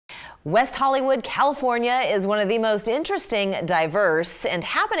West Hollywood, California is one of the most interesting, diverse, and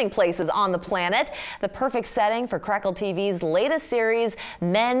happening places on the planet. The perfect setting for Crackle TV's latest series,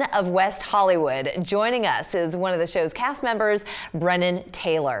 Men of West Hollywood. Joining us is one of the show's cast members, Brennen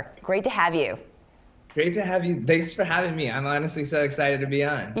Taylor. Great to have you. Great to have you. Thanks for having me. I'm honestly so excited to be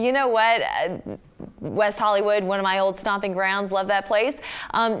on. You know what? West Hollywood, one of my old stomping grounds. Love that place.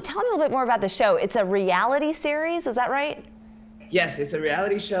 Tell me a little bit more about the show. It's a reality series, is that right? Yes, it's a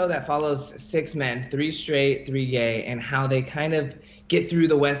reality show that follows 6 men, 3 straight, 3 gay, and how they kind of get through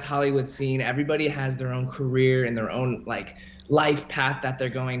the West Hollywood scene. Everybody has their own career and their own life path that they're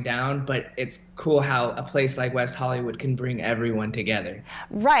going down, but it's cool how a place like West Hollywood can bring everyone together.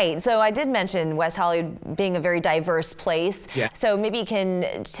 Right. So I did mention West Hollywood being a very diverse place. Yeah. So maybe you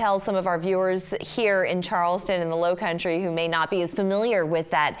can tell some of our viewers here in Charleston in the Low Country who may not be as familiar with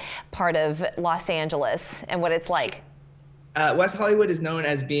that part of Los Angeles and what it's like. West Hollywood is known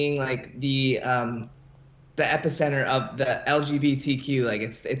as being like the epicenter of the LGBTQ. Like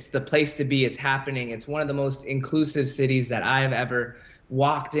it's the place to be. It's happening. It's one of the most inclusive cities that I've ever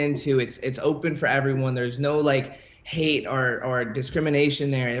walked into. It's open for everyone. There's no hate or discrimination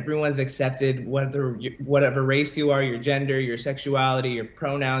there. Everyone's accepted, whatever race you are, your gender, your sexuality, your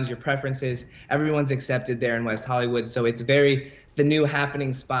pronouns, your preferences. Everyone's accepted there in West Hollywood. So it's the new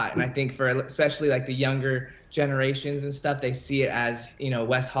happening spot. And I think for especially the younger generations and stuff, they see it as,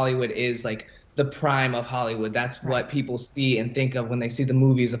 West Hollywood is the prime of Hollywood. That's what people see and think of when they see the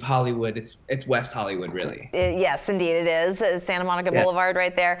movies of Hollywood. It's West Hollywood, really. Yes, indeed it is. Santa Monica Boulevard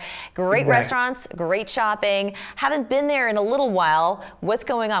right there. Great restaurants, great shopping. Haven't been there in a little while. What's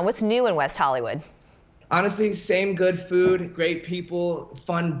going on? What's new in West Hollywood? Honestly, same good food, great people,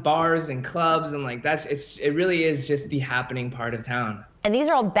 fun bars and clubs, and it really is just the happening part of town. And these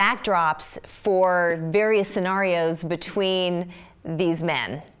are all backdrops for various scenarios between these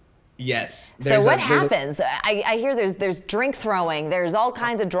men. Yes. So what happens? I hear there's drink throwing, there's all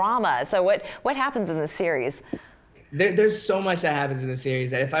kinds of drama. So what happens in this series? There's so much that happens in the series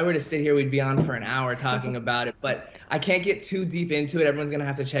that if I were to sit here, we'd be on for an hour talking about it. But I can't get too deep into it. Everyone's going to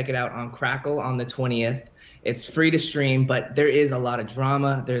have to check it out on Crackle on the 20th. It's free to stream, but there is a lot of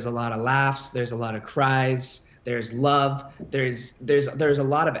drama. There's a lot of laughs. There's a lot of cries. There's love. There's a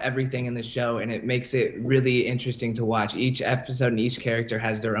lot of everything in the show, and it makes it really interesting to watch. Each episode and each character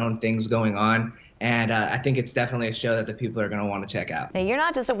has their own things going on. And I think it's definitely a show that the people are going to want to check out. Now, you're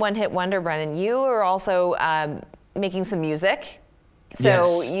not just a one-hit wonder, Brennen. You are also making some music.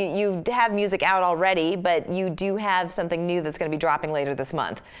 So yes. You have music out already, but you do have something new that's going to be dropping later this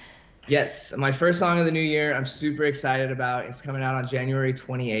month. Yes, my first song of the new year I'm super excited about. It's coming out on January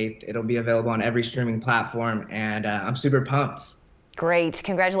 28th. It'll be available on every streaming platform, and I'm super pumped. Great.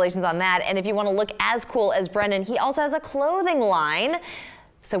 Congratulations on that. And if you want to look as cool as Brennen, he also has a clothing line.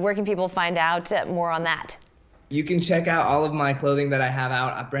 So where can people find out more on that? You can check out all of my clothing that I have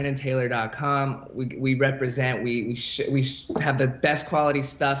out at brennentaylor.com. We represent, we have the best quality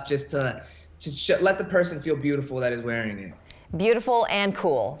stuff just to let the person feel beautiful that is wearing it. Beautiful and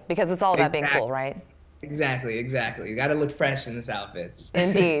cool, because it's all about being cool, right? Exactly. You got to look fresh in this outfits.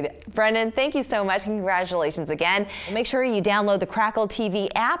 Indeed. Brennen, thank you so much. Congratulations again. Make sure you download the Crackle TV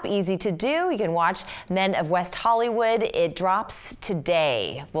app. Easy to do. You can watch Men of West Hollywood. It drops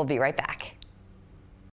today. We'll be right back.